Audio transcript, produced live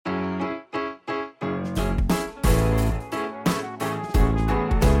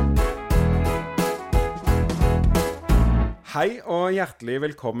Hei og hjertelig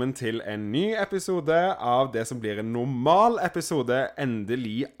velkommen til en ny episode av det som blir en normal episode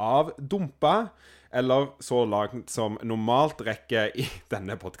endelig av Dumpa, eller så langt som normalt rekker i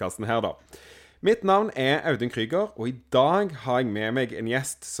denne podcasten her da. Mitt navn er Audun Krüger, og i dag har jeg med meg en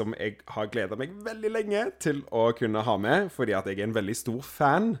gjest som jeg har gledet meg veldig lenge til å kunne ha med, fordi at jeg er en veldig stor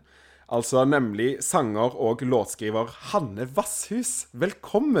fan. Altså nemlig sanger og låtskriver Hanne Vasshus.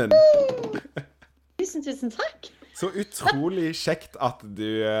 Velkommen! Tusen takk. Så utrolig kjekt at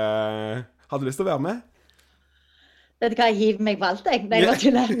du hadde lyst til å være med. Vet du hva, jeg hiver meg på alt, jeg.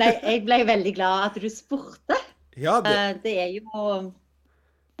 Nei, jeg ble veldig glad at du spurte. Ja, det er jo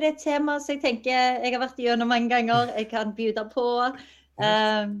et tema som jeg tenker jeg har vært igjennom mange ganger. Jeg kan bjuda på.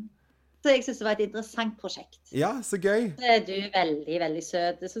 Så jeg synes det var et interessant prosjekt. Ja, så gøy. Så er du veldig, veldig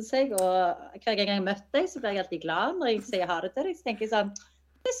søt, synes jeg. Og hver gang jeg møter deg, så blir jeg alltid glad når jeg sier ha det til deg. Så tenker jeg sånn,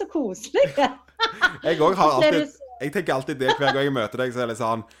 det er så koselig. Jeg tenker alltid det hver gang jeg møter deg, så er det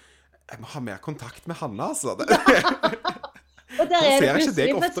sånn, jeg må ha mer kontakt med Hanne, altså. Og der er det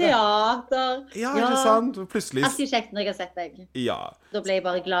plutselig på teater. Ja, ikke sant? Plutselig. Alltid kjekt når jeg har sett deg. Ja. Da ble jeg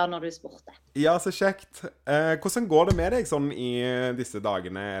bare glad når du spurte. Ja, så kjekt. Hvordan går det med deg sånn i disse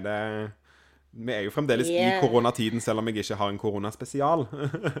dagene? Vi er jo fremdeles i koronatiden, selv om jeg ikke har en koronaspesial.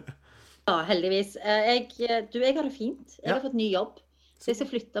 Ja, heldigvis. Jeg har det fint. Jeg har fått ny jobb. Så jeg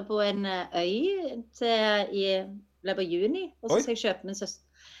skal flytte på en øy i løpet av juni, og så skal jeg kjøpe min søster.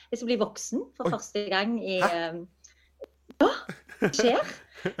 Jeg skal bli voksen for første gang i... Ja, det skjer.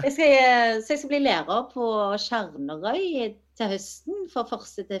 Så jeg skal bli lærer på Kjernerøy til høsten for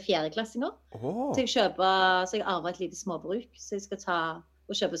første til fjerdeklassinger. Så jeg arver et lite småbruk, så jeg skal ta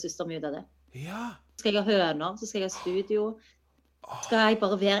og kjøpe søster mye ut av det. Ja. Så skal jeg ha høner, så skal jeg ha studio. Så skal jeg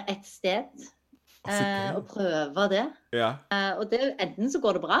bare være et sted. Og prøve det. Ja. Og enten så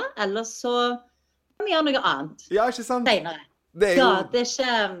går det bra, eller så kan vi gjøre noe annet. Ja, ikke sant? Senere. Det er jo, det er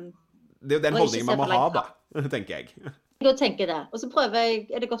ikke... Det er jo den holdningen man må ha da, tenker jeg. Jeg tenker det. Og så prøver jeg,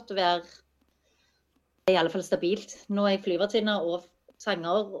 er det godt å være i alle fall stabilt. Nå er jeg flyvertinne og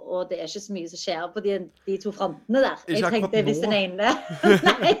sanger, og det er ikke så mye som skjer på de to frontene der. Jeg tenkte hvis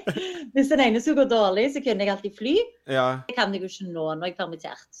den ene så går dårlig, så kunne jeg alltid fly. Ja. Det kan jeg jo ikke nå når jeg er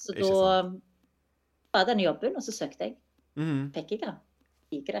permittert. Så da... var denne jobben, og så søkte jeg. Fikk jeg det.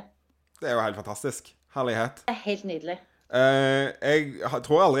 Liker det. Det er jo helt fantastisk. Herlighet. Det er helt nydelig. Jeg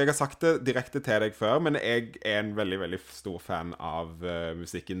tror aldri jeg har sagt det direkte til deg før, men jeg er en veldig, veldig stor fan av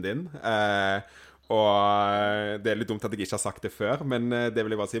musikken din. Og det er litt dumt at jeg ikke har sagt det før, men det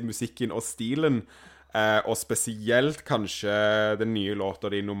vil jeg bare si, musikken og stilen, og spesielt kanskje den nye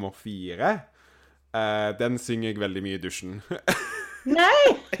låta di nummer 4, den synger jeg veldig mye i dusjen.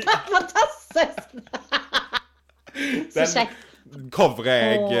 Nei! Fantastisk! Så kjekt. Den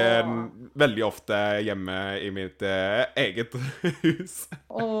coverer jeg veldig ofte hjemme i mitt eget hus.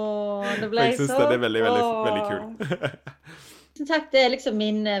 Det ble jeg synes så... det er veldig, veldig, veldig kul. Tusen takk, det er liksom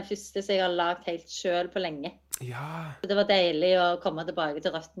min første som jeg har lagt helt selv på lenge. Ja. Det var deilig å komme tilbake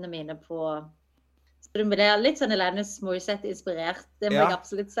til røttene mine på... Så det ble litt sånn Alanis Morissette-inspirert, det må jeg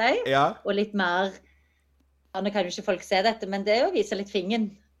absolutt si. Ja. Og litt mer... Ja, nå kan jo ikke folk se dette, men det er å vise litt fingeren.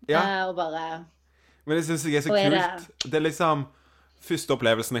 Ja. Og bare... Men det synes jeg er så kult. Det er liksom... Første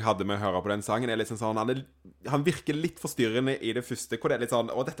opplevelsen jeg hadde med å høre på den sangen er liksom sånn... Han virker litt forstyrrende i det første, hvor det er litt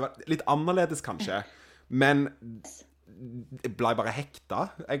sånn... Og dette var litt annerledes kanskje. Men jeg ble bare hekta.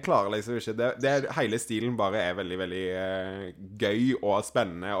 Jeg klarer liksom ikke... Hele stilen bare er veldig, veldig gøy og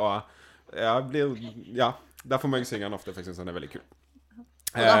spennende. Og ja, derfor må jeg synge den ofte, for jeg synes den er veldig kul.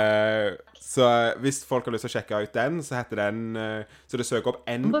 Så hvis folk har lyst til å sjekke ut den, så heter den så det søker opp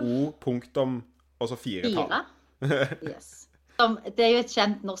no. Og så 4 tall. Yes. Det er jo et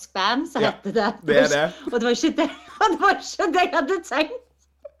kjent norsk band, så heter det. Det er det. Og det var ikke det jeg hadde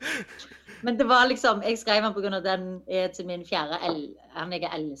tenkt. Men det var liksom, jeg skrev den på grunn av den til min 4. han jeg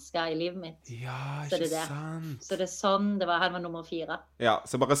elsket i livet mitt. Ja, ikke sant. Så det er sånn, han var nummer 4. Ja,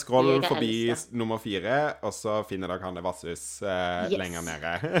 så bare scroll forbi nummer 4, og så finner dere Hanne Vasshus lenger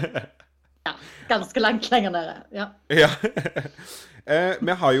nede. Ja, ganske langt lenger nede, ja.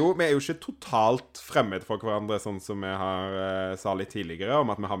 Vi er jo ikke totalt fremmed for hverandre, sånn som vi har sa litt tidligere, om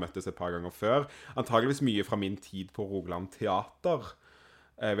at vi har møttes et par ganger før. Antageligvis mye fra min tid på Rogaland Teater.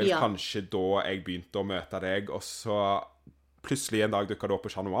 Kanskje da jeg begynte å møte deg, og så plutselig en dag dukket du opp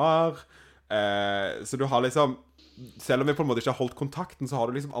på Chat Noir. Så du har liksom, selv om vi på en måte ikke har holdt kontakten, så har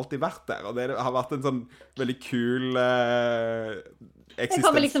du liksom alltid vært der, og det har vært en sånn veldig kul eksistens. Jeg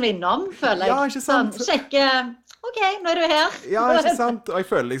kommer liksom innom, føler jeg. Ja, ikke sant? Sånn, sjekke, ok, nå er du her. Ja, ikke sant? Og jeg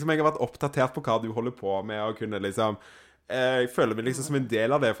føler liksom jeg har vært oppdatert på hva du holder på med, og kunne liksom, jeg føler meg liksom som en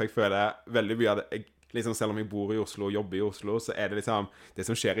del av det, for jeg føler veldig mye av det, liksom, selv om jeg bor i Oslo og jobber i Oslo, så det liksom, det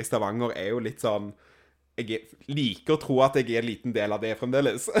som skjer i Stavanger jo litt sånn, jeg liker å tro at jeg en liten del av det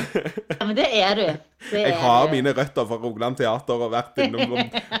fremdeles. Ja, men det du. Jeg har mine røtter fra Rogaland Teater og vært innom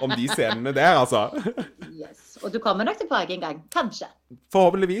om de scenene der, altså. Yes. Og du kommer nok tilbake en gang, kanskje.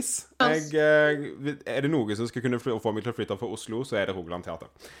 Forhåpentligvis. Det noe som skal kunne få meg til å flytte fra Oslo, så det Rogaland Teater.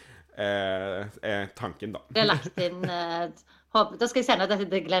 Tanken, da. Det lagt inn... Da skal jeg sende dette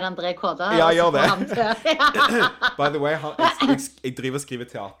til Glenn André Kåda. Ja, gjør det. By the way, jeg driver og skriver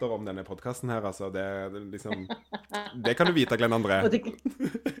teater om denne podcasten her, altså. Det liksom... Det kan du vite, Glenn André.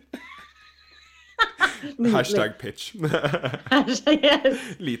 Hashtag pitch.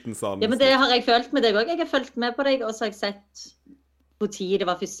 Liten sånn. Ja, men det har jeg følt med deg også. Jeg har følt med på deg, og så har jeg sett på tid. Det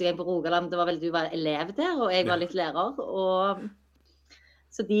var første gang på Rogaland. Det var vel du var elev der, og jeg var litt lærer, og...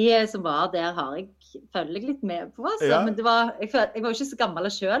 Så de som var der har jeg følger litt med på. Altså. Ja. Men jeg var jo ikke så gammel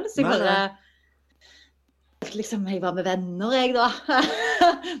selv, så jeg bare... Liksom, jeg var med venner, jeg da.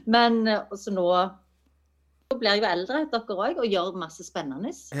 Men også nå så blir jeg jo eldre, dere også, og gjør masse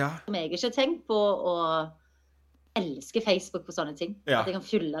spennende. Ja. Som jeg ikke har tenkt på å elske Facebook på sånne ting. Ja. At jeg kan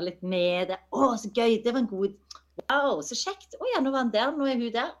fylle litt med det. Å, så gøy, det var en god... Wow, så kjekt. Å ja, nå var han der, nå hun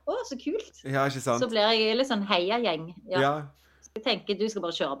der. Å, så kult. Ja, ikke sant. Så blir jeg litt sånn heia-gjeng. Ja. Jeg tenker du skal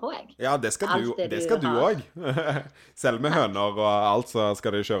bare kjøre på, jeg. Ja, det skal du også. Selv med høner og alt, så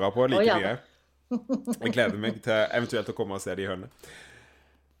skal du kjøre på like mye. Jeg gleder meg til eventuelt å komme og se de hønene.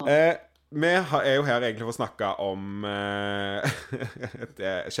 Vi jo her egentlig for å snakke om et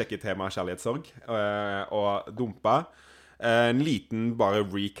kjekke tema kjærlighetssorg og dumpa. En liten bare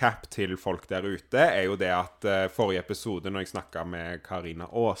recap til folk der ute jo det at forrige episode når jeg snakket med Karina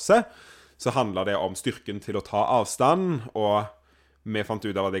Aase, så handlet det om styrken til å ta avstand, og vi fant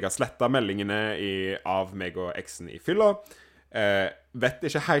ut av at jeg har slettet meldingene av meg og eksen i fylla. Vet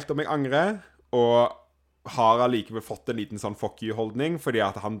ikke helt om jeg angrer, og har allikevel fått en liten sånn fuck you-holdning, fordi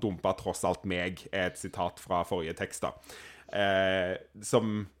at han dumpa tross alt meg, et sitat fra forrige tekster. Så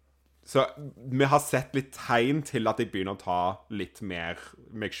vi har sett litt tegn til at jeg begynner å ta litt mer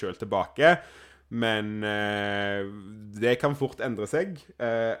meg selv tilbake, men det kan fort endre seg,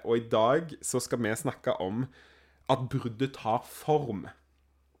 og i dag så skal vi snakke om at bruddet tar form.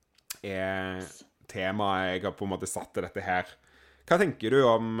 Temaet jeg har på en måte satt til dette her. Hva tenker du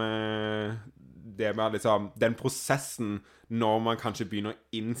om det med liksom, den prosessen når man kanskje begynner å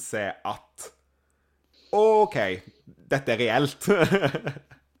innse at OK, dette reelt?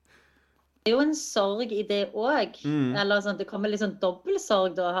 Det jo en sorg i det også. Eller sånn, det kommer litt sånn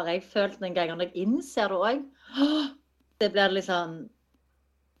dobbeltsorg, da har jeg følt noen ganger når jeg innser det også. Det blir litt sånn,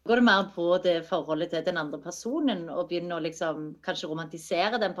 går det mer på det forholdet til den andre personen, og begynner å liksom, kanskje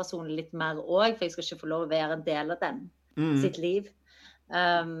romantisere den personen litt mer også, for jeg skal ikke få lov å være en del av den, sitt liv.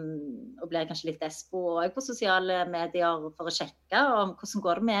 Og blir kanskje litt despo også på sosiale medier for å sjekke om hvordan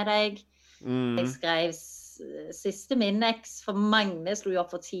går det med deg. Jeg skrev siste min eks for mange slo jeg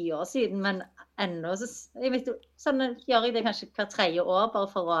opp for 10 år siden, men enda så, jeg vet jo, sånn gjør jeg det kanskje hver 3. år, bare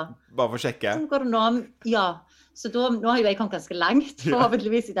for å sjekke. Sånn går det nå, ja. Så nå har jo jeg kommet ganske langt,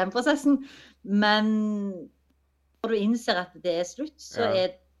 forhåpentligvis i den prosessen, men når du innser at det slutt, så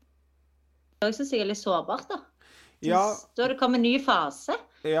det også sikkert litt sårbart da. Ja. Da det kommer en ny fase,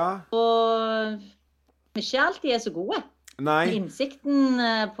 og ikke alltid så gode. Nei. Innsikten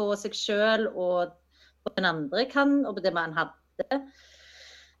på seg selv og på den andre kan, og på det man hadde.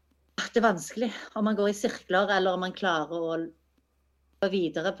 Det vanskelig om man går i sirkler, eller om man klarer å gå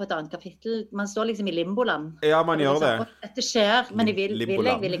videre på et annet kapittel. Man står liksom i limboland. Ja, man gjør det. Dette skjer, men jeg vil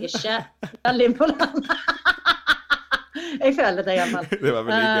jeg ikke. Ja, limboland. Jeg føler det i hvert fall. Det var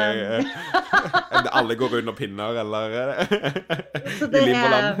veldig gøy. Alle går under pinner, eller i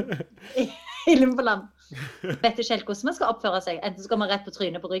limboland. I limboland. Vet ikke helt hvordan man skal oppføre seg. Enten skal man rett på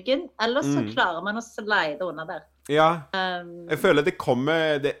trynet på ryggen, eller så klarer man å slide under der. Ja, jeg føler det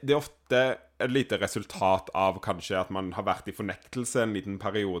kommer, det ofte et lite resultat av kanskje at man har vært i fornektelse en liten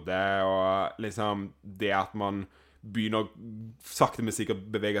periode, og liksom det at man begynner sakte men sikkert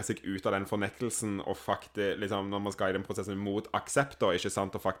bevege seg ut av den fornektelsen, og faktisk, liksom, når man skal i den prosessen mot aksept, og ikke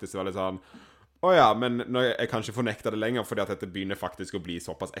sant, og faktisk være litt sånn, ja, men jeg kan ikke fornekte det lenger, fordi at dette begynner faktisk å bli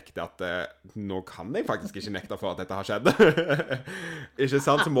såpass ekte at nå kan jeg faktisk ikke nekte for at dette har skjedd. Ikke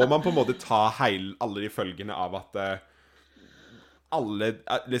sant? Så må man på en måte ta alle de følgene av at alle,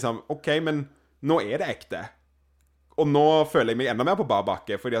 liksom, OK, men nå det ekte. Og nå føler jeg meg enda mer på bar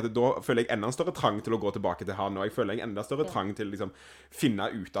bakke, fordi at da føler jeg enda større trang til å gå tilbake til han, og jeg føler jeg enda større trang til liksom finne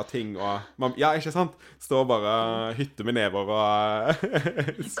ut av ting, og ja, ikke sant? Stå bare hytte med never og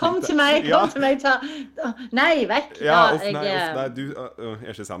Kom til meg, nei, vekk. Ja, nei, du,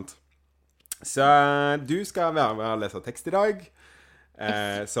 ikke sant. Så du skal være med og lese tekst i dag,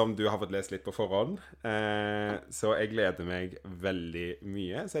 som du har fått lest litt på forhånd. Så jeg gleder meg veldig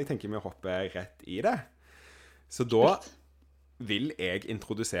mye, så jeg tenker vi hopper rett i det. Så da vil jeg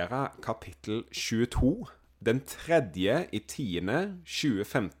introdusere kapittel 22, den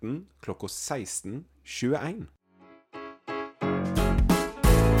 3.10.2015, klokka 16:21.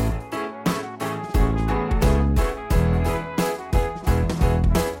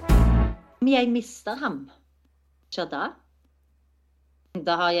 Om jeg mister ham, hva da?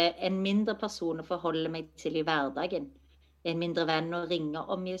 Da har jeg en mindre person å forholde meg til i hverdagen. En mindre venn å ringe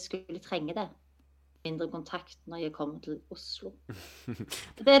om jeg skulle trenge det. Mindre kontakt når jeg kommer til Oslo.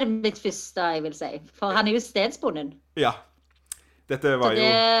 Det er mitt første, jeg vil si. For han er jo stedsbonden. Ja. Dette var jo...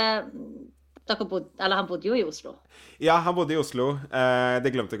 Han bodde jo i Oslo. Ja, han bodde i Oslo.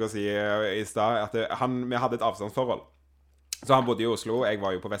 Det glemte jeg å si i sted, at vi hadde et avstandsforhold. Så han bodde i Oslo, jeg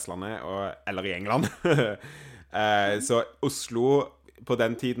var jo på Vestlandet, eller i England. Så Oslo på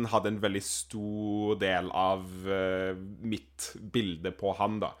den tiden hadde en veldig stor del av mitt bilde på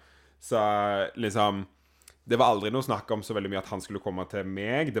han da. Så liksom, det var aldri noe snakk om så veldig mye at han skulle komme til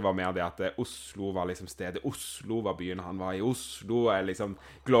meg. Det var mer det at Oslo var liksom stedet. Oslo var byen han var i. Oslo liksom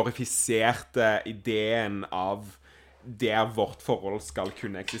glorifiserte ideen av der vårt forhold skal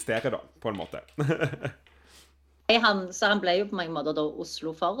kunne eksistere da, på en måte. Så han ble jo på mange måter da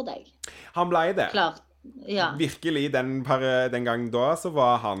Oslo for deg? Han ble det. Klart, ja. Virkelig, den gang da, så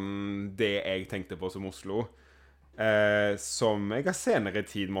var han det jeg tenkte på som Oslo. Som jeg har senere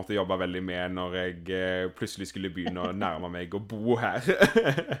tid måtte jobbe veldig med når jeg plutselig skulle begynne å nærme meg å bo her.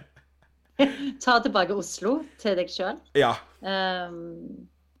 Ta tilbake Oslo til deg selv. Ja.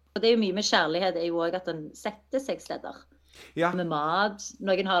 Og det er jo mye med kjærlighet, det er jo også at den setter seg steder. Ja. Med mat,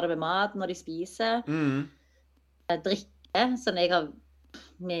 noen har det med mat når de spiser. Drikke, sånn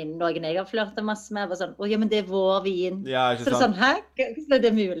noen jeg har flørtet masse med, var sånn, ja, men det er vår vin. Ja, ikke sant? Så det er sånn, hæ? Hvordan er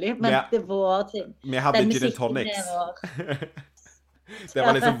det mulig? Men det er vår ting. Vi hadde gin and tonics. Det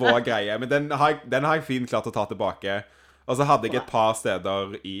var liksom vår greie, men den har jeg fint klart å ta tilbake. Og så hadde jeg et par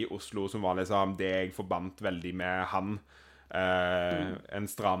steder i Oslo som var liksom det jeg forbandt veldig med han. En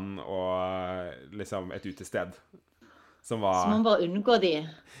strand og liksom et utested. Så man bare unngå de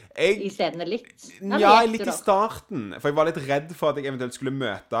i stedene litt? Ja, litt i starten. For jeg var litt redd for at jeg eventuelt skulle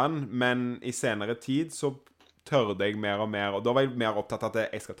møte han, men i senere tid så tørde jeg mer og mer, og da var jeg mer opptatt av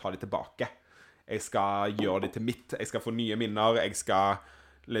at jeg skal ta det tilbake. Jeg skal gjøre det til mitt. Jeg skal få nye minner. Jeg skal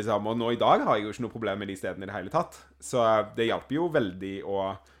liksom, og nå i dag har jeg jo ikke noe problem med de stedene i det hele tatt. Så det hjelper jo veldig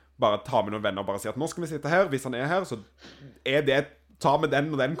å bare ta med noen venner og bare si at nå skal vi sitte her. Hvis han er her, så er det ta med den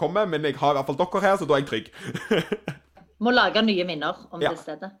når den kommer, men jeg har i hvert fall dere her, så da er jeg trygg. Må lage nye minner om det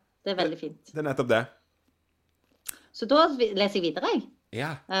stedet. Det er veldig fint. Det er nettopp det. Så da leser jeg videre, jeg.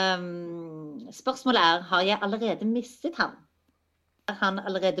 Ja. Spørsmålet har jeg allerede mistet ham? Er han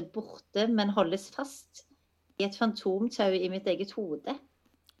allerede borte, men holdes fast i et fantomtau i mitt eget hode?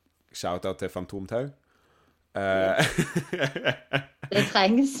 Shout-out til fantomtau. Det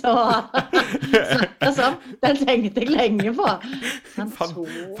trengs å snakkes om. Den tenkte jeg lenge på.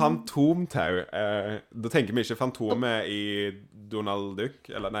 Fantomtau. Da tenker vi ikke fantomet i Donald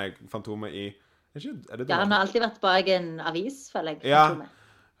Duck, eller nei, fantomet i... Er det ja, han har alltid vært bak en avis, føler jeg. Ja.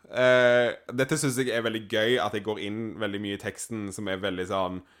 Dette synes jeg er veldig gøy, at jeg går inn veldig mye i teksten som er veldig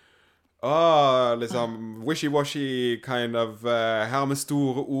sånn liksom wishy-washy kind of her med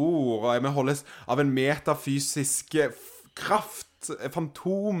store ord, og vi holdes av en metafysisk kraft,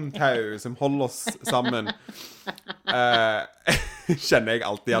 fantomtau som holder oss sammen. Kjenner jeg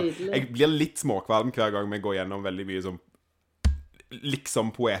alltid at jeg blir litt småkvalm hver gang vi går gjennom veldig mye sånn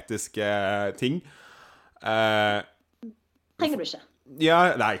liksom poetiske ting. Trenger du ikke?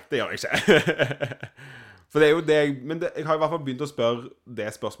 Ja, nei, det gjør jeg ikke. For det er jo det, men jeg har i hvert fall begynt å spørre det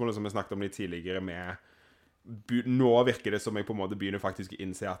spørsmålet som vi snakket om litt tidligere med, nå virker det som jeg på en måte begynner faktisk å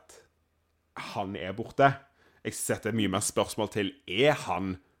innse at han er borte. Jeg setter mye mer spørsmål til,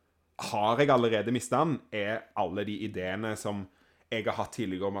 har jeg allerede mistet han? Er alle de ideene som jeg har hatt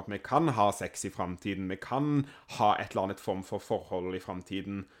tidligere om at vi kan ha sex i fremtiden, vi kan ha et eller annet form for forhold i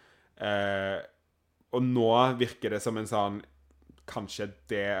fremtiden, og nå virker det som en sånn, kanskje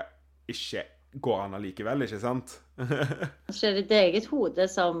det ikke går an allikevel, ikke sant? Kanskje det er ditt eget hode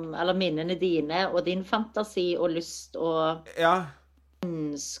som, eller minnene dine, og din fantasi og lyst og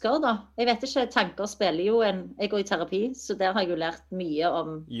ønsker da. Jeg vet ikke, tanker spiller jo jeg går i terapi, så der har jeg jo lært mye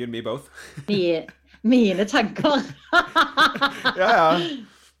om... You and me both. Mine tanker. Ja.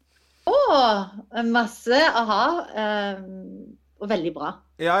 Masse, og veldig bra.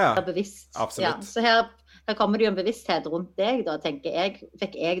 Ja. Bevisst. Absolutt. Ja, så her her kommer det jo en bevissthet rundt deg da, tenker jeg,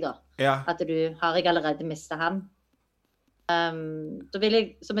 fikk jeg da, Ja. at har jeg allerede mistet han. Da vil jeg,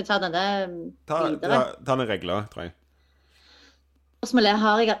 som jeg tar denne videre. Ta den regler, tror jeg. Spørsmålet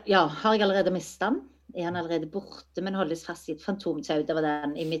har jeg allerede mistet han? Er han allerede borte, men holdes fast i et fantomtau? Det var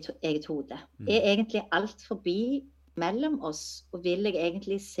den i mitt eget hode. Er egentlig alt forbi mellom oss, og vil jeg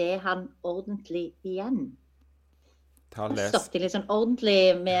egentlig se han ordentlig igjen? Stoppet jeg litt sånn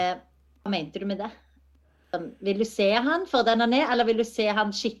ordentlig med, hva mente du med det? Sånn, vil du se han for den han eller vil du se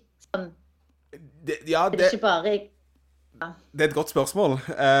han skitt sånn? Det er ikke bare... Det er et godt spørsmål.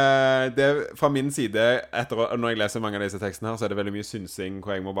 Fra min side, når jeg leser mange av disse tekstene her, så er det veldig mye synsing,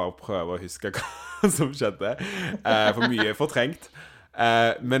 hvor jeg må bare prøve å huske hva som skjedde. For mye fortrengt.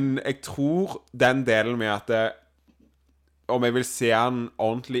 Men jeg tror den delen med at om jeg vil se han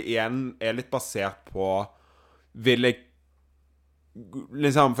ordentlig igjen, er litt basert på vil jeg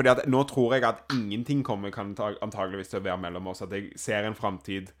liksom, fordi at nå tror jeg at ingenting kommer antageligvis til å være mellom oss, at jeg ser en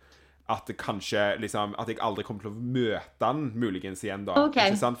fremtid at det kanskje, liksom, at jeg aldri kommer til å møte han muligens igjen da,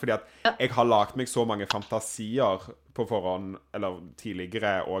 ikke sant? Fordi at jeg har lagt meg så mange fantasier på forhånd, eller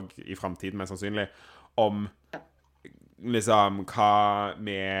tidligere og i fremtiden mest sannsynlig, om liksom hva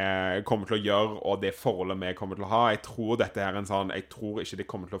vi kommer til å gjøre, og det forholdet vi kommer til å ha. Jeg tror dette her er en sånn, jeg tror ikke det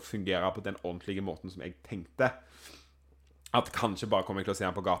kommer til å fungere på den ordentlige måten som jeg tenkte. At kanskje bare kommer jeg til å se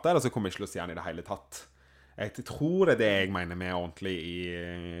han på gata, eller så kommer jeg ikke til å se han i det hele tatt. Jeg tror det er det jeg mener med ordentlig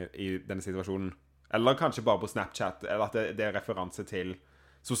i denne situasjonen. Eller kanskje bare på Snapchat, eller at det er referanse til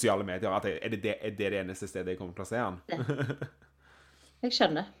sosiale medier. At er det eneste stedet jeg kommer til å se han? Jeg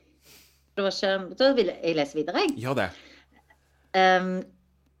skjønner. Det var ikke... Da vil jeg lese videre, jeg. Gjør det.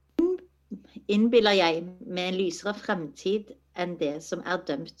 Innbiller jeg med en lysere fremtid enn det som er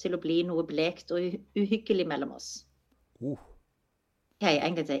dømt til å bli noe blekt og uhyggelig mellom oss. Ok,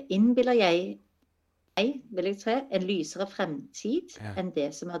 en gang til. Innbiller jeg vil jeg si, en lysere fremtid enn det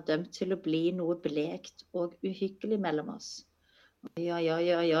som er dømt til å bli noe blekt og uhyggelig mellom oss. Oi.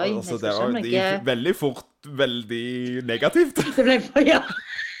 Altså, det var veldig fort, veldig negativt. Det ble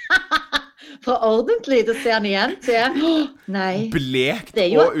fra ordentlig til å se han igjen til, nei. Blekt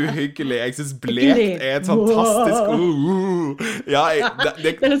og uhyggelig. Jeg synes blekt er et fantastisk Ja,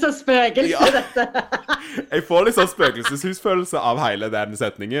 det er litt sånn spøkelse, dette. Jeg får litt sånn spøkelseshusfølelse av hele den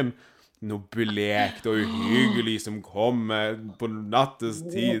setningen. Noe blekt og uhyggelig som kommer på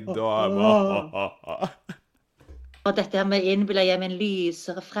nattestid og dette her med innbiller jeg med en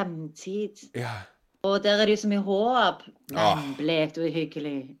lysere fremtid. Ja. Og der er det jo så mye håp. Men blekt og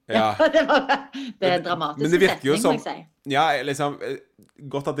uhyggelig. Ja. Det er dramatisk. Men det virker jo som, ja, liksom,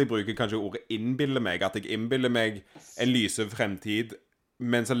 godt at jeg bruker kanskje ordet innbiller meg, at jeg innbiller meg en lyse fremtid,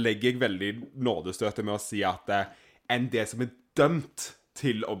 men så legger jeg veldig nådestøtet med å si at enn det som er dømt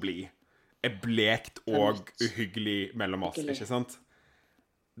til å bli, er blekt og uhyggelig mellom oss, ikke sant?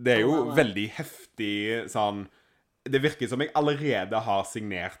 Det er jo veldig heftig, sånn... Det virker som jeg allerede har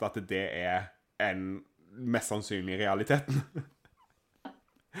signert at det er en mest sannsynlig realiteten.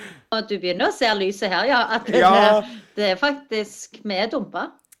 Og du begynner å se lyset her, ja. At det er faktisk vi er dumpa.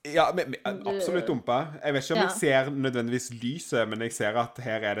 Ja, absolutt dumpa. Jeg vet ikke om jeg ser nødvendigvis lyset, men jeg ser at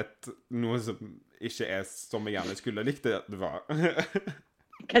her er det noe som ikke er som jeg gjerne skulle likt det var.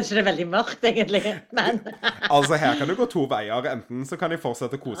 Kanskje det er veldig mørkt, egentlig, men... Altså, her kan det gå to veier. Enten så kan jeg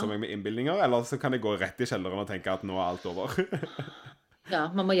fortsette å kose meg med innbildninger, eller så kan jeg gå rett i kjelleren og tenke at nå er alt over. Ja,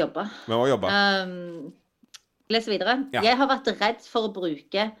 man må jobbe. Les videre. Ja. Jeg har vært redd for å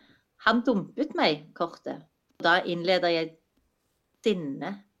bruke «han dumpet meg»-kortet. Da innleder jeg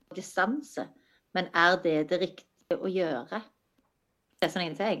sinne og distanse. Men er det riktige å gjøre? Det er sånn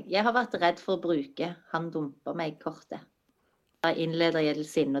egentlig. Jeg har vært redd for å bruke «han dumper meg»-kortet. Da innleder jeg til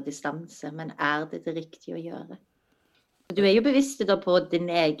sinne og distanse, men er det riktige å gjøre? Du er jo bevisst da på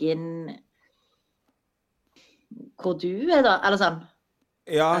din egen... Hvor du er da, eller sånn.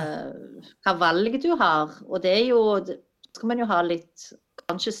 Ja. Hva valg du har, og det er jo... skal man jo ha litt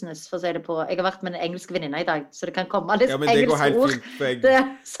consciousness, for å si det på. Jeg har vært med en engelsk venninne i dag, så det kan komme litt engelske ord.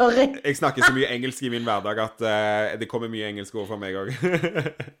 Sorry. Jeg snakker så mye engelsk i min hverdag at det kommer mye engelske ord fra meg også.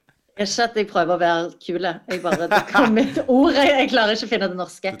 Ikke at jeg prøver å være kule. Det kommer et ord. Jeg klarer ikke å finne det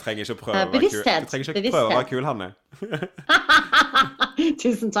norske. Du trenger ikke prøve å være kul. Du trenger ikke prøve å være kul, Hanne.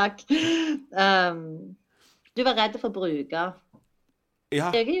 Tusen takk. Du var redd for å bruke.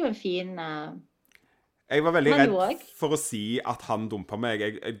 Ja. Det er jo en fin... Jeg var veldig redd for å si at han dumpet meg.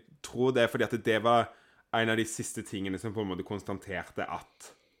 Jeg tror det er fordi at det var en av de siste tingene som på en måte konstaterte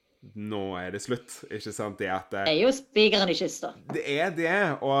at nå er det slutt, ikke sant? Det er jo spikeren i kista. Det er det,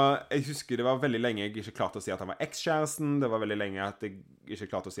 og jeg husker det var veldig lenge jeg ikke klarte å si at han var ekskjæresten. Det var veldig lenge at jeg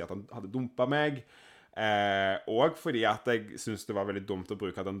ikke klarte å si at han hadde dumpet meg. Og fordi at jeg synes det var veldig dumt å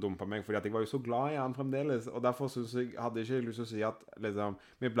bruke at han dumpet meg, fordi at jeg var jo så glad i han fremdeles, og derfor synes jeg, hadde jeg ikke lyst til å si at liksom,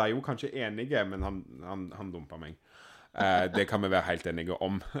 vi ble jo kanskje enige, men han dumpet meg. Det kan vi være helt enige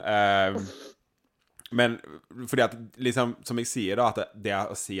om. Men fordi at, liksom, som jeg sier da, at det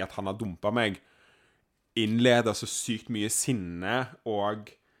å si at han har dumpet meg, innleder så sykt mye sinne, og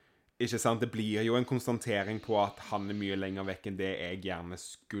ikke sant, det blir jo en konstatering på at han mye lenger vekk enn det jeg gjerne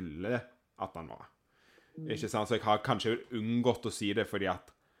skulle at han var. Ikke sant, så jeg har kanskje unngått å si det, fordi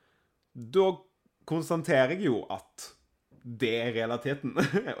at da konstaterer jeg jo at det er realiteten.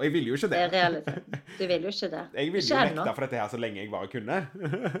 Og jeg vil jo ikke det. Det er realiteten. Du vil jo ikke det. Jeg vil jo nekte for dette her så lenge jeg bare kunne.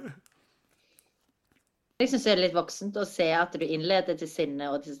 Jeg synes det er litt voksent å se at du innleder til sinne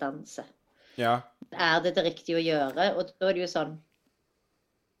og distanse. Ja. Er det riktige å gjøre? Og da er det jo sånn,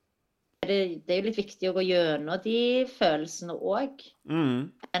 det er jo litt viktig å gå gjennom de følelsene også,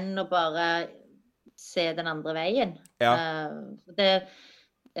 enn å bare se den andre veien. Ja.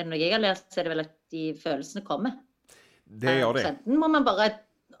 Når jeg har lært, så er det vel at de følelsene kommer. Det gjør de. Enten må man bare,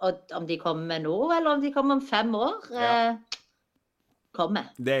 om de kommer nå, eller om de kommer om 5 år,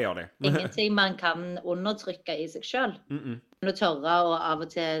 kommer. Det gjør de. Ingenting man kan undertrykke i seg selv. Men å tørre og av og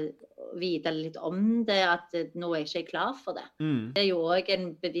til vite litt om det, at nå er jeg ikke klar for det. Det er jo også en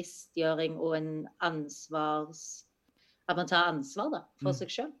bevisstgjøring og en at man tar ansvar da, for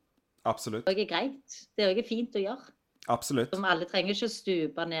seg selv. Absolutt. Det er greit. Det er også fint å gjøre. Absolutt. Som alle trenger ikke å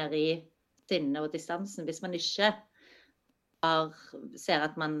stupe ned i sinne og distansen, hvis man ikke ser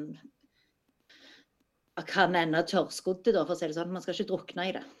at man kan ende tørrskodde, da, for å si det sånn. Man skal ikke drukne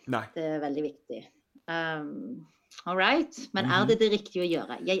i det. Nei. Det er veldig viktig. All right. Men er det riktige å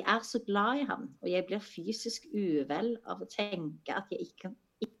gjøre? Jeg er så glad i ham, og jeg blir fysisk uvel av å tenke at jeg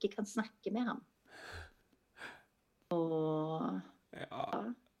ikke kan snakke med ham. Ja,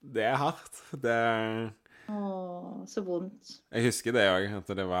 det er hardt. Det så vondt. Jeg husker det også, at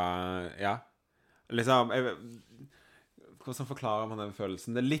det var, ja. Liksom, hvordan forklarer man den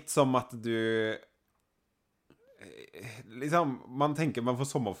følelsen? Det er litt som at du, liksom, man tenker man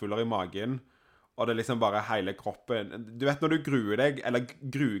får sommerfugler i magen, og det er liksom bare hele kroppen. Du vet når du gruer deg, eller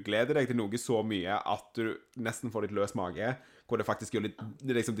grugleder deg til noe så mye at du nesten får litt løs mage, hvor det faktisk gjør litt,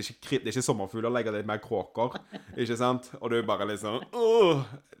 det er ikke sommerfugler lenger, det er mer kråker, ikke sant? Og du bare liksom,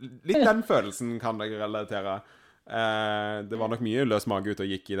 litt den følelsen kan jeg relatere. Det var nok mye løs mage ute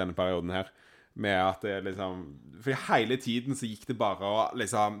og gikk i denne perioden her, med at det liksom, for hele tiden så gikk det bare, og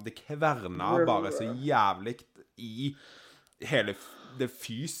liksom, det kverna bare så jævlig i hele det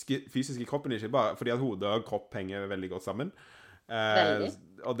fysiske kroppen, ikke bare fordi at hodet og kropp henger veldig godt sammen.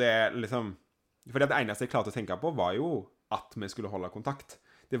 Og det liksom, fordi at det eneste jeg klarte å tenke på var jo at vi skulle holde kontakt.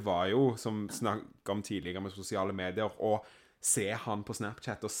 Det var jo, som snakket om tidligere med sosiale medier, å se han på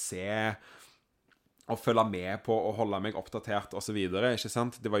Snapchat, og se og følge med på og holde meg oppdatert og så videre, ikke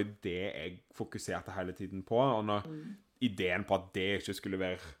sant? Det var jo det jeg fokuserte hele tiden på, og når ideen på at det ikke skulle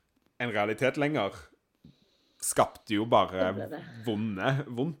være en realitet lenger, skapte jo bare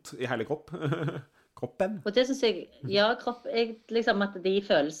vondt i hele kroppen. Og det synes jeg, liksom at de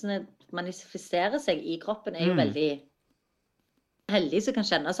følelsene manifesterer seg i kroppen er jo veldig heldige som kan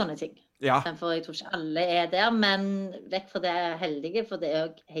kjenne sånne ting. Ja. For jeg tror ikke alle er der, men vekk fra det heldige, for det er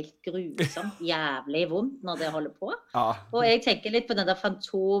jo helt grusomt, jævlig vondt når det holder på. Ja. Og jeg tenker litt på den der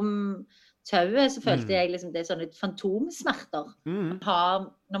fantomtauet, så følte jeg liksom det er sånne fantomsmerter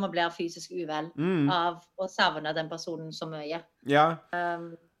når man blir fysisk uvel av å savne den personen så mye. Ja.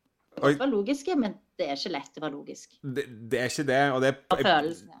 Det var logiske, men det er ikke lett å være logisk. Det er ikke det, og det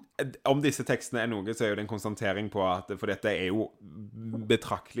om disse tekstene er noe, så er jo det en konstatering på at, for dette er jo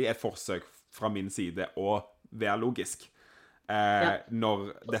betraktelig et forsøk fra min side å være logisk. Når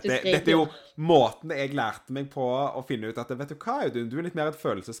dette er jo måten jeg lærte meg på å finne ut at, vet du hva, du er litt mer et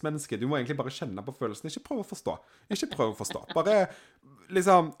følelsesmenneske, du må egentlig bare kjenne på følelsen, ikke prøve å forstå, bare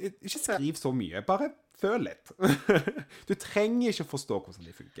liksom, ikke skriv så mye, bare føl litt. Du trenger ikke forstå hvordan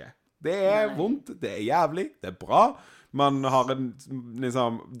de funker. Det er vondt, det er jævlig, det er bra. Man har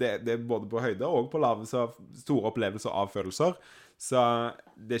liksom, det er både på høyde og på lave, så store opplevelser av følelser. Så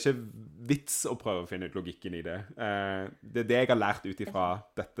det er ikke vits å prøve å finne ut logikken i det. Det er det jeg har lært ut ifra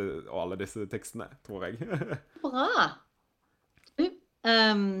dette og alle disse tekstene, tror jeg. Bra!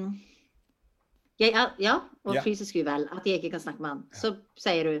 Jeg er fysisk uvel, at jeg ikke kan snakke med han. Så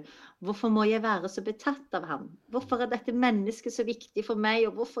sier du, hvorfor må jeg være så betatt av han? Hvorfor er dette mennesket så viktig for meg,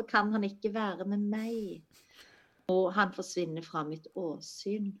 og hvorfor kan han ikke være med meg? Og han forsvinner fra mitt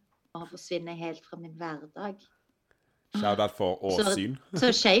åsyn, og han forsvinner helt fra min hverdag. Shout-out for åsyn.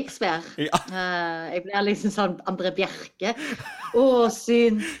 Så Shakespeare. Ja. Jeg blir liksom sånn André Bjerke.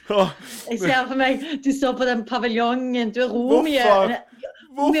 Åsyn. Jeg ser for meg, du står på den paviljongen, du er Romeo.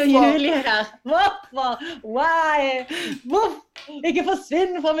 Romeo og Julie her. Hvorfor? Why? Hvorfor? Ikke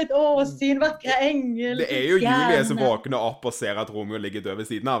forsvinn fra mitt åsyn, vakre engel. Det er jo Julie som våkner opp og ser at Romeo ligger død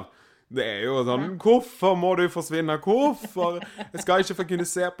ved siden av. Det er jo sånn, hvorfor må du forsvinne? Hvorfor? Jeg skal ikke få kunne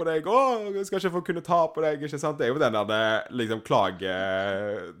se på deg. Jeg skal ikke få kunne ta på deg, ikke sant? Det er jo den der, liksom,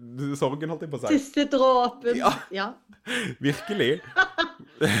 sorgen, holdt jeg på å si. Siste dråpen. Ja. Virkelig.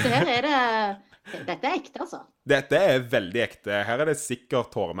 Så her er det... Dette er ekte, altså. Dette er veldig ekte. Her er det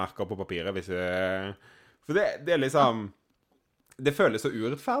sikkert tåremerker på papiret. For det er liksom... Det føles så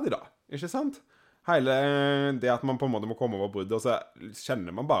urettferdig, da. Ikke sant? Hele det at man på en måte må komme over bruddet, og så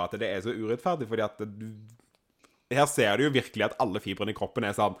kjenner man bare at det er så urettferdig, fordi at her ser du jo virkelig at alle fibrene i kroppen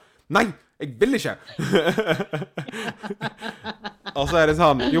er sånn, nei, jeg vil ikke! Og så er det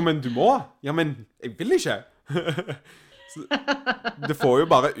sånn, jo, men du må! Ja, men jeg vil ikke! Så det får jo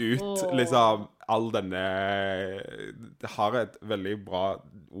bare ut, liksom, all denne... Det har et veldig bra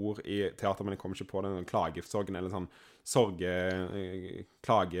ord i teater, men jeg kommer ikke på den klagesorgen, eller sånn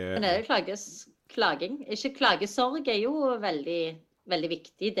klage... Men det er jo klaging. Ikke klagesorg er jo veldig, veldig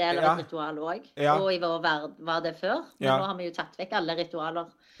viktig del av et ritual også. Og i vår verden var det før. Men nå har vi jo tatt vekk alle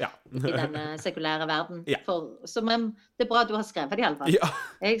ritualer i denne sekulære verden. Så men, det er bra at du har skrevet det i alle fall.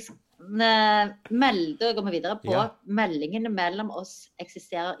 Da går vi videre på meldingene mellom oss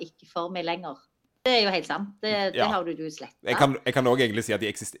eksisterer ikke for meg lenger. Det er jo helt sant. Det har du slettet. Jeg kan også egentlig si at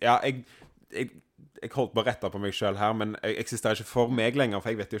de eksisterer. Jeg holdt på å rette på meg selv her, men jeg eksisterer ikke for meg lenger,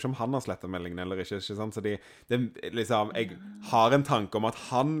 for jeg vet jo ikke om han har slettet meldingen eller ikke sant? Så liksom, jeg har en tanke om at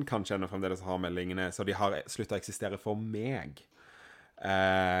han kanskje ennå fremdeles har meldingene, så de har sluttet å eksistere for meg.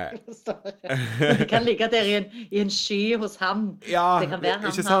 Det kan ligge der i en sky hos ham. Det kan være han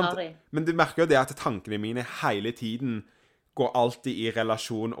har det. Men du merker jo det at tankene mine hele tiden går alltid i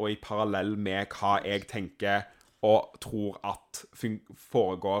relasjon og i parallell med hva jeg tenker og tror at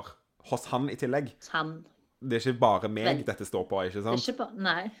foregår hos han i tillegg. Det er ikke bare meg dette står på, ikke sant? Det er ikke bare,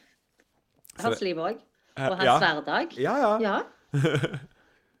 nei. Hans liv også. Og hans hverdag. Ja.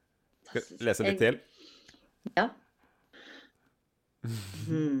 Skal jeg lese litt til? Ja.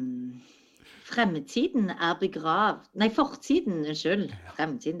 Fremtiden er begravd. Nei, fortiden, unnskyld.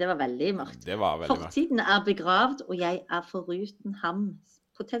 Fremtiden, det var veldig mørkt. Fortiden er begravd, og jeg er foruten ham.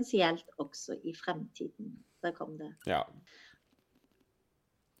 Potensielt også i fremtiden. Der kom det. Ja.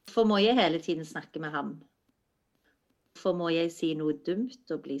 Hvorfor må jeg hele tiden snakke med ham? Hvorfor må jeg si noe dumt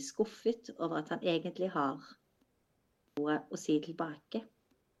og bli skuffet over at han egentlig har noe å si tilbake?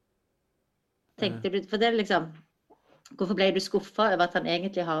 Tenkte du, for det er liksom, hvorfor ble du skuffet over at han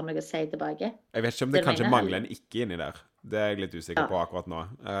egentlig har noe å si tilbake? Jeg vet ikke om det kanskje mangler en ikke inni der. Det er jeg litt usikker på akkurat nå.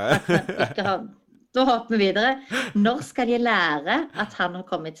 Da hopper vi videre. Når skal jeg lære at han har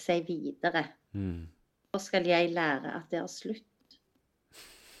kommet seg videre? Når skal jeg lære at det er slutt?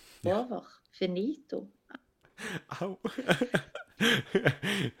 Over. Finito. Au.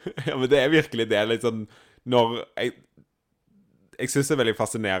 Ja, men det er virkelig det. Liksom, når jeg synes det er veldig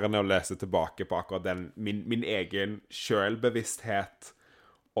fascinerende å lese tilbake på akkurat den, min egen selvbevissthet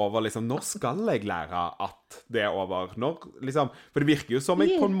over liksom, når skal jeg lære at det er over? Liksom, for det virker jo som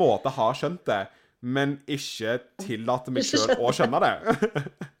jeg på en måte har skjønt det, men ikke tillater meg selv å skjønne det.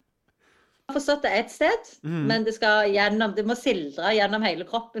 Jeg har forstått det et sted, men det må sildre gjennom hele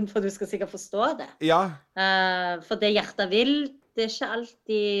kroppen for du skal sikkert forstå det. For det hjertet vil, det er ikke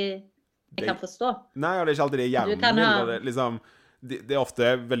alltid jeg kan forstå. Nei, og det er ikke alltid det hjernen vil. Liksom, det er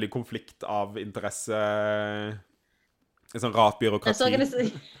ofte veldig konflikt av interesse, en sånn rart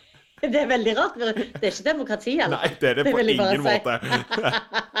byråkrati. Det er veldig rart. Det er ikke demokrati, eller? Nei, det er det på ingen måte.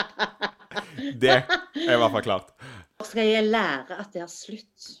 Det er i hvert fall klart. Nå skal jeg lære at det er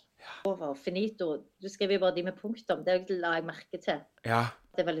slutt. Over, finito. Du skriver bare de med punktum. Det la jeg merke til.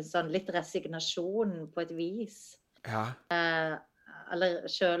 Det var litt resignasjon på et vis. Eller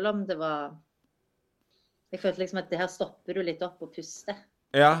selv om det var... Jeg følte liksom at det her stopper du litt opp og puster.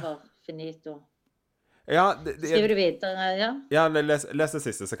 Over, finito. Skriver du videre, les det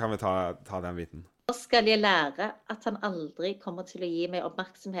siste, så kan vi ta den biten. Nå skal jeg lære at han aldri kommer til å gi meg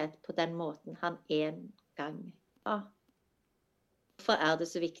oppmerksomhet på den måten han en gang har. Hvorfor er det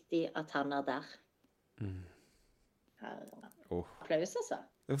så viktig at han er der? Applaus, altså.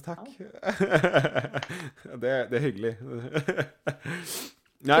 Jo, takk. Det er hyggelig.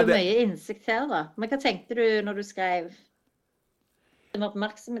 Det er mye innsikt her, da. Men hva tenkte du når du skrev? Det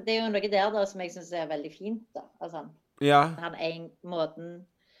er jo noe der da, som jeg synes er veldig fint, da. Altså, han en måten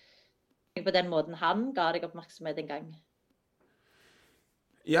på den måten han ga deg oppmerksomhet en gang.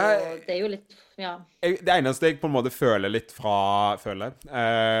 Ja, Og det er jo litt, ja. det eneste jeg på en måte føler litt fra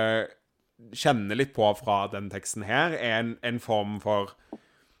kjenner litt på fra den teksten her, er en form for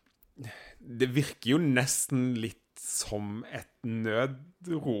det virker jo nesten litt som et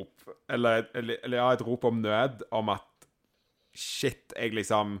nødrop, eller ja, et rop om nød, om at shit, jeg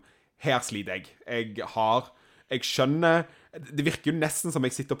liksom, her sliter jeg skjønner, det virker jo nesten som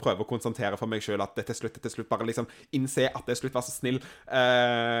jeg sitter og prøver å konsentrere for meg selv at det til slutt, bare liksom innse at det er slutt, vær så snill,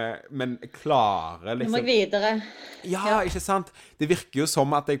 men jeg klarer liksom... Nå må jeg videre. Ja, ikke sant? Det virker jo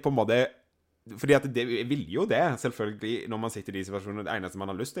som at jeg på en måte, fordi at jeg vil jo det, selvfølgelig, når man sitter i de situasjonene, det eneste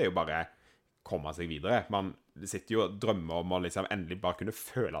man har lyst til er jo bare komme seg videre. Man sitter jo og drømmer om å liksom endelig bare kunne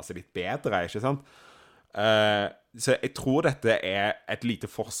føle seg litt bedre, ikke sant? Så jeg tror dette er et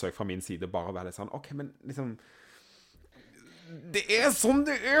lite forsøk fra min side, bare å være litt sånn, ok, men liksom... Det er sånn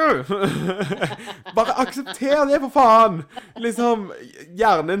det er! Bare aksepter det, for faen! Liksom,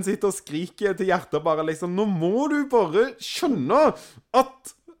 hjernen sitter og skriker til hjertet bare liksom, nå må du bare skjønne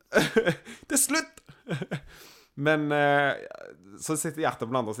at det er slutt! Men så sitter hjertet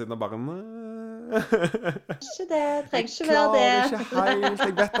på den andre siden og bare Ikke det, trenger ikke være det. Jeg klarer ikke helt,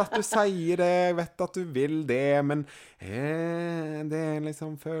 jeg vet at du sier det, jeg vet at du vil det, men det er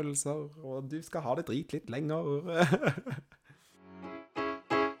liksom følelser, og du skal ha det drit litt lenger.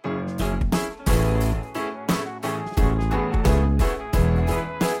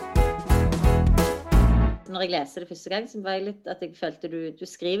 Når jeg leser det første gang, så var jeg litt at jeg følte du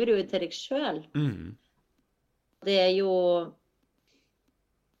skriver det jo til deg selv. Det er jo,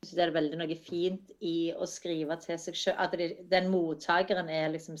 jeg synes det er veldig noe fint i å skrive til seg selv, at den mottageren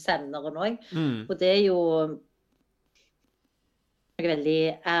er liksom senderen også. Og det er jo noe veldig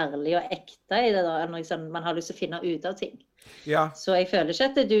ærlig og ekte i det da, når sånn, man har lyst til å finne ut av ting. Ja. Så jeg føler ikke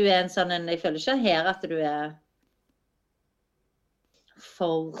at du er en sånn, jeg føler ikke her at du er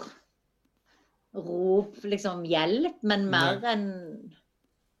for rop, liksom hjelp, men mer enn,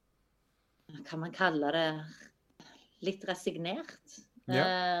 hva kan man kalle det, litt resignert.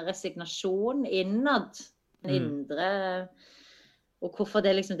 Resignasjon innad, den indre, og hvorfor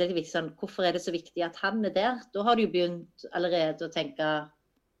det liksom, det er viktig sånn, hvorfor er det så viktig at han er der? Da har du jo begynt allerede å tenke,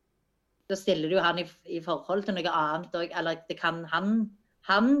 da stiller du han i forhold til noe annet, eller det kan han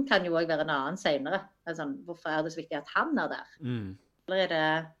kan jo også være en annen senere. Sånn, hvorfor er det så viktig at han er der? Eller er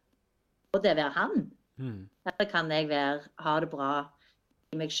det, må det være han? Eller kan jeg ha det bra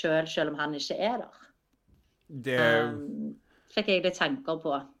i meg selv om han ikke er der? Det fikk jeg litt tanker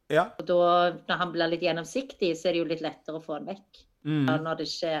på. Ja. Og da, når han blir litt gjennomsiktig, så er det jo litt lettere å få han vekk. Når det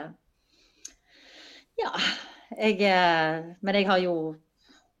ikke... Ja, men jeg har jo...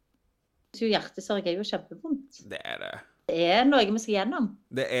 Hjertesorg er jo kjempevondt. Det er det. Det er noe vi skal gjennom.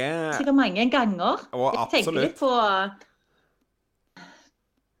 Det er... Sikkert mange ganger. Jeg tenker litt på...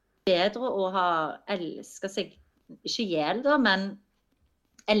 Bedre å ha elsket seg, ikke ihjel da, men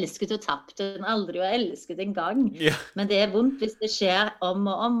elsket og tapt en aldri, og elsket en gang. Ja. Men det er vondt hvis det skjer om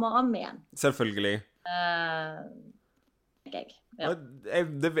og om og om igjen. Selvfølgelig.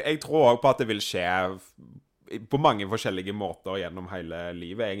 Jeg tror også på at det vil skje på mange forskjellige måter gjennom hele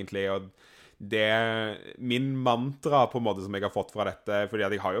livet, egentlig, og det min mantra på en måte som jeg har fått fra dette, fordi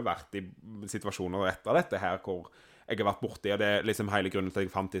at jeg har jo vært i situasjoner etter dette her, hvor jeg har vært borte i, og det liksom hele grunnen til at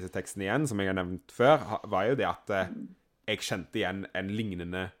jeg fant disse tekstene igjen, som jeg har nevnt før, var jo det at jeg kjente igjen en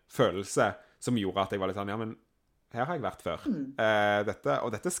lignende følelse, som gjorde at jeg var litt sånn, ja, men her har jeg vært før.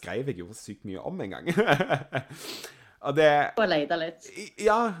 Dette skrev jeg jo sykt mye om en gang. Og leide litt.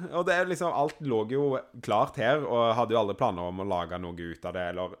 Ja, og det er liksom, alt lå jo klart her, og hadde jo alle planer om å lage noe ut av det,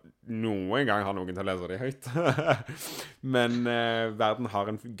 eller noen gang har noen til å lese det høyt. Men verden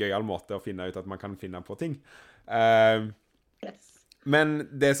har en gøyal måte å finne ut at man kan finne på ting. Men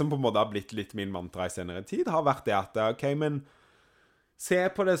det som på en måte har blitt litt min mantra i senere tid, har vært det at, ok, men se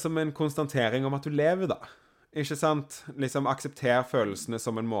på det som en konstatering om at du lever da. Ikke sant? Liksom aksepter følelsene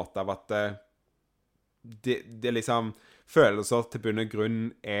som en måte av at det liksom følelser til bunn og grunn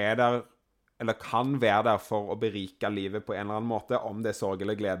er der, eller kan være der for å berike livet på en eller annen måte, om det er sorg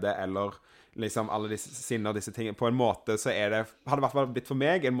eller glede, eller liksom alle disse sinner og disse tingene. På en måte så har det i hvert fall blitt for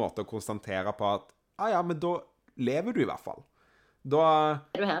meg en måte å konstatere på at, ja, men da lever du i hvert fall. Da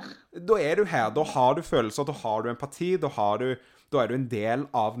er du her. Da har du følelser, da har du empati, da er du en del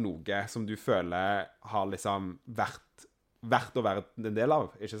av noe som du føler har liksom vært å være en del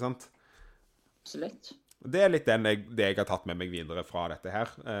av, ikke sant? Absolutt. Det er litt det jeg har tatt med meg videre fra dette her,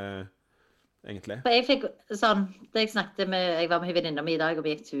 egentlig. Jeg fikk sånn, jeg var med venninna mi i dag og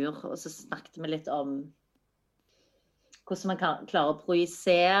vi gikk tur, og så snakket vi litt om hvordan man kan klare å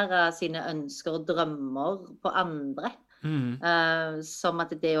projisere sine ønsker og drømmer på andre. Som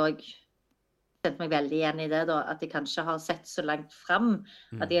at det også kjente meg veldig igjen i det da, at jeg kanskje har sett så langt frem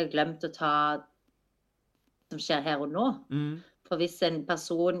at jeg har glemt å ta det som skjer her og nå. For hvis en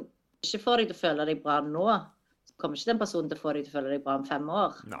person ikke får deg til å føle deg bra nå, så kommer ikke den personen til å få deg til å føle deg bra om 5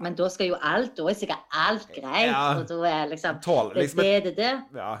 år. Nei. Men da skal jo da er sikkert alt greit. Ja. Og da er liksom, det.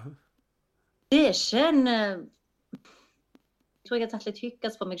 Ja. Det er ikke en... Jeg tror jeg har tatt litt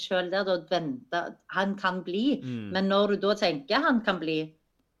hyggast for meg selv der, da vente, han kan bli. Men når du da tenker han kan bli,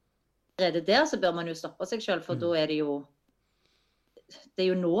 der, så bør man jo stoppe seg selv, for da er det jo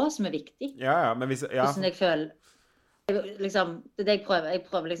nå som er viktig. Ja, men hvis... Ja. Hvordan jeg føler... Liksom, det er det jeg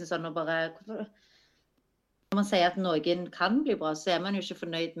prøver liksom sånn å bare... Når man sier at noen kan bli bra, så er man jo ikke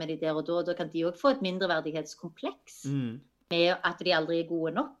fornøyd med de der og da kan de også få et mindreverdighetskompleks med at de aldri er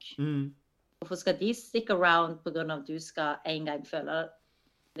gode nok. Hvorfor skal de stick around på grunn av at du skal en gang føle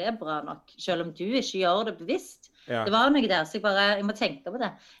det er bra nok, selv om du ikke gjør det bevisst? Ja. Det var noe der, så jeg må tenke på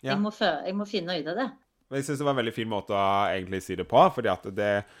det. Ja. Jeg må finne ut av det. Jeg synes det var en veldig fin måte å egentlig si det på, fordi at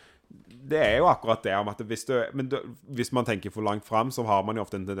det er jo akkurat det om at hvis man tenker for langt frem, så har man jo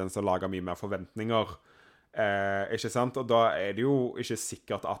ofte en tendens til å lage mye mer forventninger, ikke sant? Og da er det jo ikke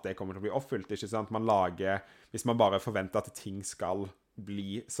sikkert at det kommer til å bli oppfylt, ikke sant? Hvis man bare forventer at ting skal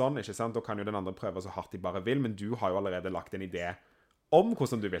bli sånn, ikke sant? Da kan jo den andre prøve så hardt de bare vil, men du har jo allerede lagt en idé om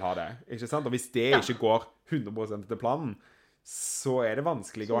hvordan du vil ha det, ikke sant? Og hvis det ikke går 100% til planen, så er det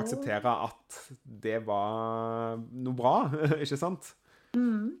vanskelig å akseptere at det var noe bra, ikke sant?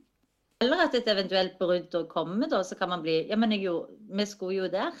 Eller at et eventuelt brudd kommer da, så kan man bli, ja, men vi skulle jo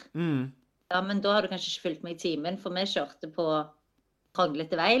der. Ja, men da har du kanskje ikke fulgt meg i timen, for vi kjørte på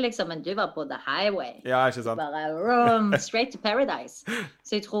kronglete vei, liksom, men du var på the highway. Ja, ikke sant? Bare straight to paradise.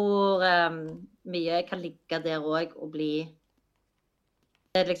 Så jeg tror mye kan ligge der også og bli...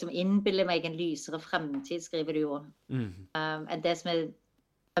 Det liksom innbiller meg en lysere fremtid, skriver du jo, enn det som er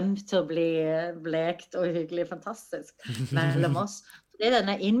dømt til å bli blekt og hyggelig fantastisk mellom oss. Det er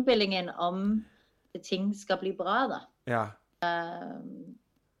denne innbillingen om at ting skal bli bra, da. Ja.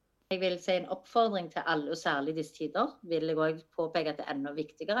 Jeg vil si en oppfordring til alle, og særlig disse tider, vil jeg også påpeke at det er enda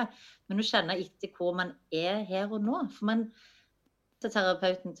viktigere. Men å kjenne etter hvor man er her og nå. For man, til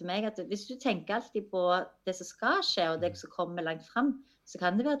terapeuten til meg, at hvis du tenker alltid på det som skal skje, og det som kommer langt frem, så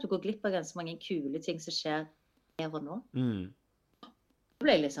kan det være at du går glipp av ganske mange kule ting som skjer her og nå. Det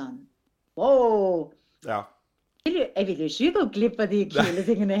ble litt sånn, wow! Ja. Jeg vil jo ikke gå glipp av de kule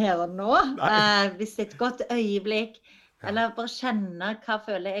tingene her og nå. Hvis det er et godt øyeblikk, eller bare kjenne hva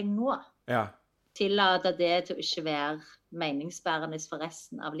føler jeg nå. Ja. Tillate det til å ikke være meningsbærende for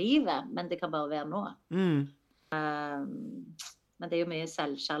resten av livet, men det kan bare være nå. Men det er jo mye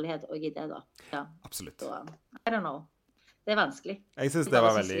selvkjærlighet også i det da. Ja. Absolutt. Så, I don't know. Det er vanskelig. Jeg synes det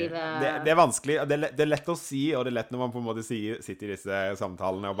var veldig... Det er vanskelig, og det er lett å si, og det er lett når man på en måte sitter i disse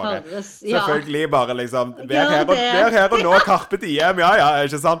samtalene og bare... Selvfølgelig bare liksom... Vær her og nå, Carpe Diem, ja,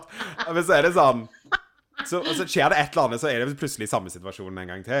 ikke sant? Men så er det sånn... Og så skjer det et eller annet, så er det plutselig samme situasjon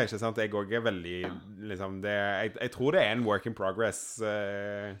en gang til, ikke sant? Jeg også er veldig... Liksom, jeg tror det er en work in progress...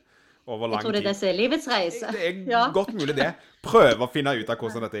 over lang tid. Jeg tror det er det som er livets reise. Det er godt mulig det. Prøv å finne ut av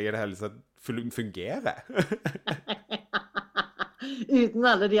hvordan dette i det hele tatt fungerer. Uten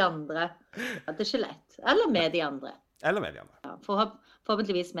alle de andre. Ja, det er ikke lett. Eller med de andre. Ja,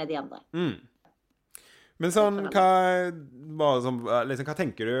 forhåpentligvis med de andre. Men sånn, hva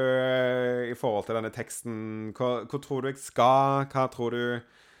tenker du i forhold til denne teksten? Hva tror du jeg skal? Hva tror du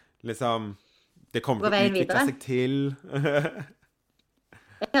liksom det kommer til å utvikle seg til?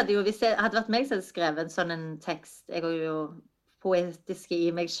 Hvis det hadde vært meg som hadde skrevet en sånn tekst, jeg er jo poetiske i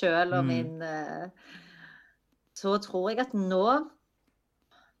meg selv og min, så tror jeg at nå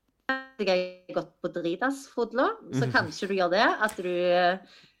jeg har gått på dritasfodla, så kanskje du gjør det, at du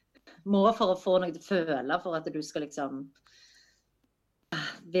må for å få noe til å føle, for at du skal liksom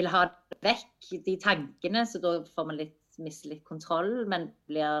vil ha vekk de tankene, så da får man miste litt kontroll, men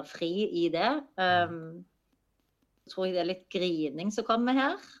blir fri i det. Jeg tror det er litt grining som kommer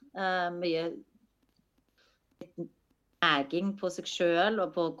her. Mye æging på seg selv,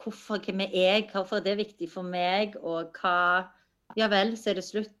 og på hvem er jeg, hvorfor er det viktig for meg, og hva... Ja vel, så er det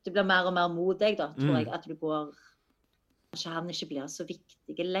slutt. Det blir mer og mer mot deg, da, tror jeg, at du går... Kanskje han ikke blir så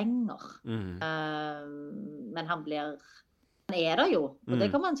viktig lenger. Men han er der jo, og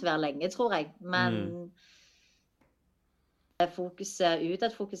det kommer han til å være lenge, tror jeg. Men fokuset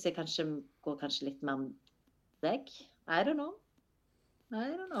kanskje går kanskje litt mer deg. I don't know.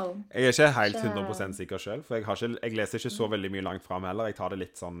 I don't know. Jeg er ikke helt 100% sikker selv, for jeg leser ikke så veldig mye langt frem heller. Jeg tar det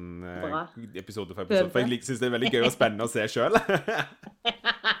litt sånn episode for episode, for jeg synes det er veldig gøy og spennende å se selv.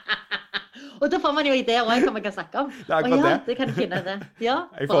 Og da får man jo ideer også, hva man kan snakke om. Det er akkurat det. Det kan du finne det. Ja,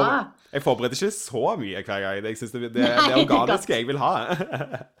 bra. Jeg forbereder ikke så mye hver gang. Jeg synes det organiske jeg vil ha.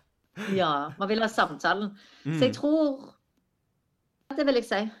 Ja, man vil ha samtalen. Så jeg tror, det vil jeg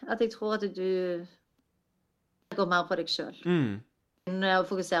si, at jeg tror at du går mer på deg selv. Og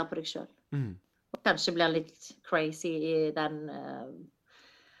fokuserer på deg selv. Og kanskje blir litt crazy i den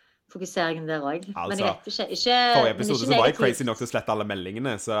fokuseringen der også. Altså, men jeg vet ikke forrige episode så var jeg crazy nok til å slette alle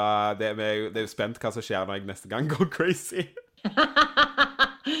meldingene, så det er jo spent hva som skjer når jeg neste gang går crazy.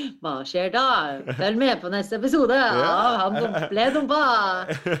 Hva skjer da? Følg med på neste episode. Ja, han ble dumpa.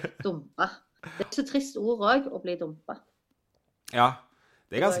 Dumpa. Det er så trist ord også, å bli dumpa. Ja.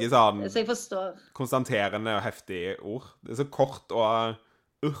 Det er ganske sånn så jeg forstår. Konstanterende og heftig ord. Det er så kort og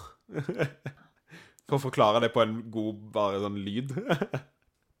for å forklare det på en god, bare sånn lyd.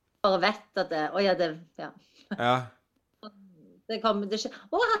 Bare vet at det... Ja. Det kommer... Det skjer...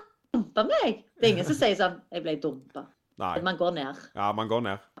 han dumpa meg! Det er ingen som sier sånn, jeg ble dumpa. Nei. Man går ned. Ja, man går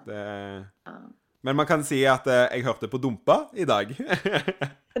ned. Men man kan si at jeg hørte på dumpa i dag.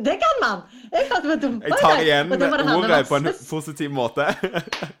 Det kan man! Jeg hørte på dumpa i dag. Jeg tar igjen ordet på en positiv måte.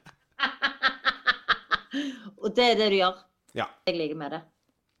 Og det er det du gjør. Ja. Jeg liker med det.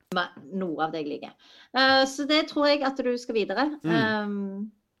 Noe av det jeg liker. Så det tror jeg at du skal videre.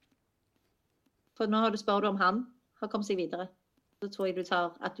 For nå spør du om han har kommet seg videre. Så tror jeg du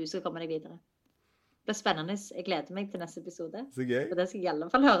tar at du skal komme deg videre. Det blir spennende. Jeg gleder meg til neste episode. Så gøy. Og det skal jeg i alle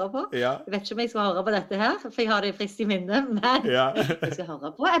fall høre på. Ja. Jeg vet ikke om jeg skal høre på dette her, for jeg har det frist i minnet, men jeg skal høre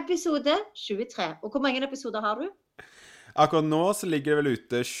på episode 23. Og hvor mange episoder har du? Akkurat nå så ligger det vel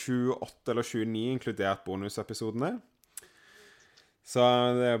ute 28 eller 29, inkludert bonusepisodene. Så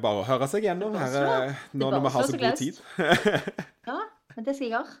det er bare å høre seg gjennom her, når vi har så god tid. Ja, men det skal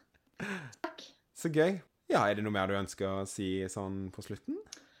jeg gjøre. Takk. Så gøy. Ja, er det noe mer du ønsker å si sånn på slutten?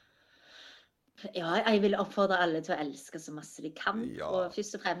 Ja, jeg vil oppfordre alle til å elske så masse de kan. Ja. Og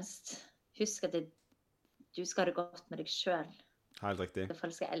først og fremst, husk at du skal ha det godt med deg selv. Helt riktig.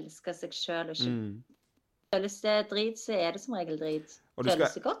 Folk skal elske seg selv. Og ikke. Føles det drit, så er det som regel drit.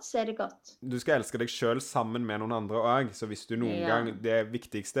 Føles det godt, så er det godt. Du skal elske deg selv sammen med noen andre også. Så hvis du noen gang, det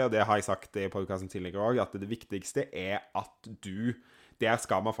viktigste, og det har jeg sagt i podcasten tidligere også, at det viktigste er at du, der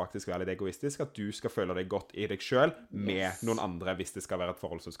skal man faktisk være litt egoistisk, at du skal føle deg godt i deg selv med noen andre hvis det skal være et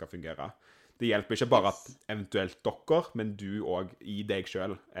forhold som skal fungere. Det hjelper ikke bare at eventuelt dere, men du også i deg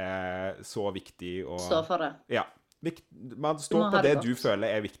selv er så viktig å... Stå for det. Ja. Man står på det du føler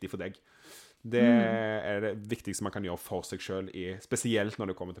er viktig for deg. Det er det viktigste man kan gjøre for seg selv, spesielt når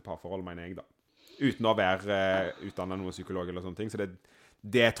det kommer til parforhold, mener jeg da. Uten å være utdannet noen psykolog eller sånne ting. Så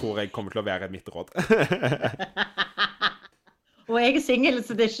det tror jeg kommer til å være mitt råd. Og jeg er single,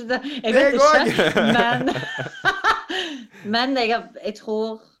 så det er ikke det. Jeg vet ikke. Men jeg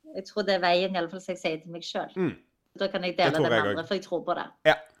tror det er veien, i alle fall, som jeg sier til meg selv. Da kan jeg dele det med andre, for jeg tror på det.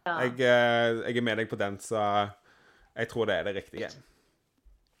 Ja. Jeg er med deg på den, så jeg tror det er det riktige.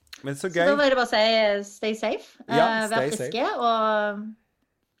 Men så gøy. Så da vil jeg bare si stay safe. Vær friske, og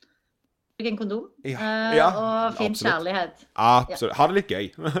bruk en kondom. Og fin kjærlighet. Absolutt. Ha det litt gøy.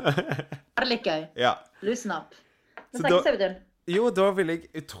 Ha det litt gøy. Ja. Loosen up. Men takk, Audun. Jo, da vil jeg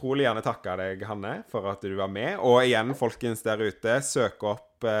utrolig gjerne takke deg, Hanne, for at du var med. Og igjen, folkens der ute, søk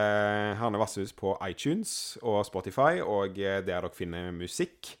opp Hanne Vasshus på iTunes og Spotify, og der dere finner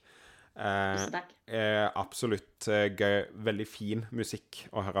musikk. Tusen takk. Absolutt gøy, veldig fin musikk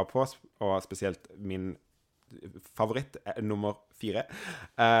å høre på, og spesielt min favoritt, nummer 4,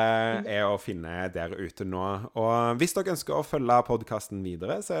 er å finne der ute nå. Og hvis dere ønsker å følge podcasten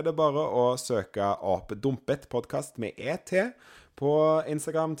videre, så er det bare å søke opp Dumpet podcast med ET på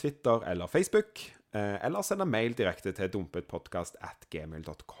Instagram, Twitter eller Facebook, eller sende mail direkte til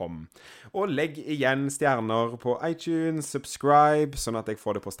dumpetpodcast@gmail.com. Og legg igjen stjerner på iTunes, subscribe, sånn at jeg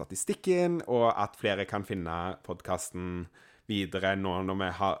får det på statistikken, og at flere kan finne podcasten videre nå når vi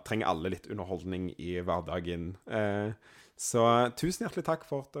trenger alle litt underholdning i hverdagen. Så tusen hjertelig takk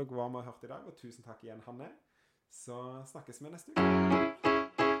for at dere var med og hørte i dag, og tusen takk igjen, Hanne. Så snakkes vi neste uke.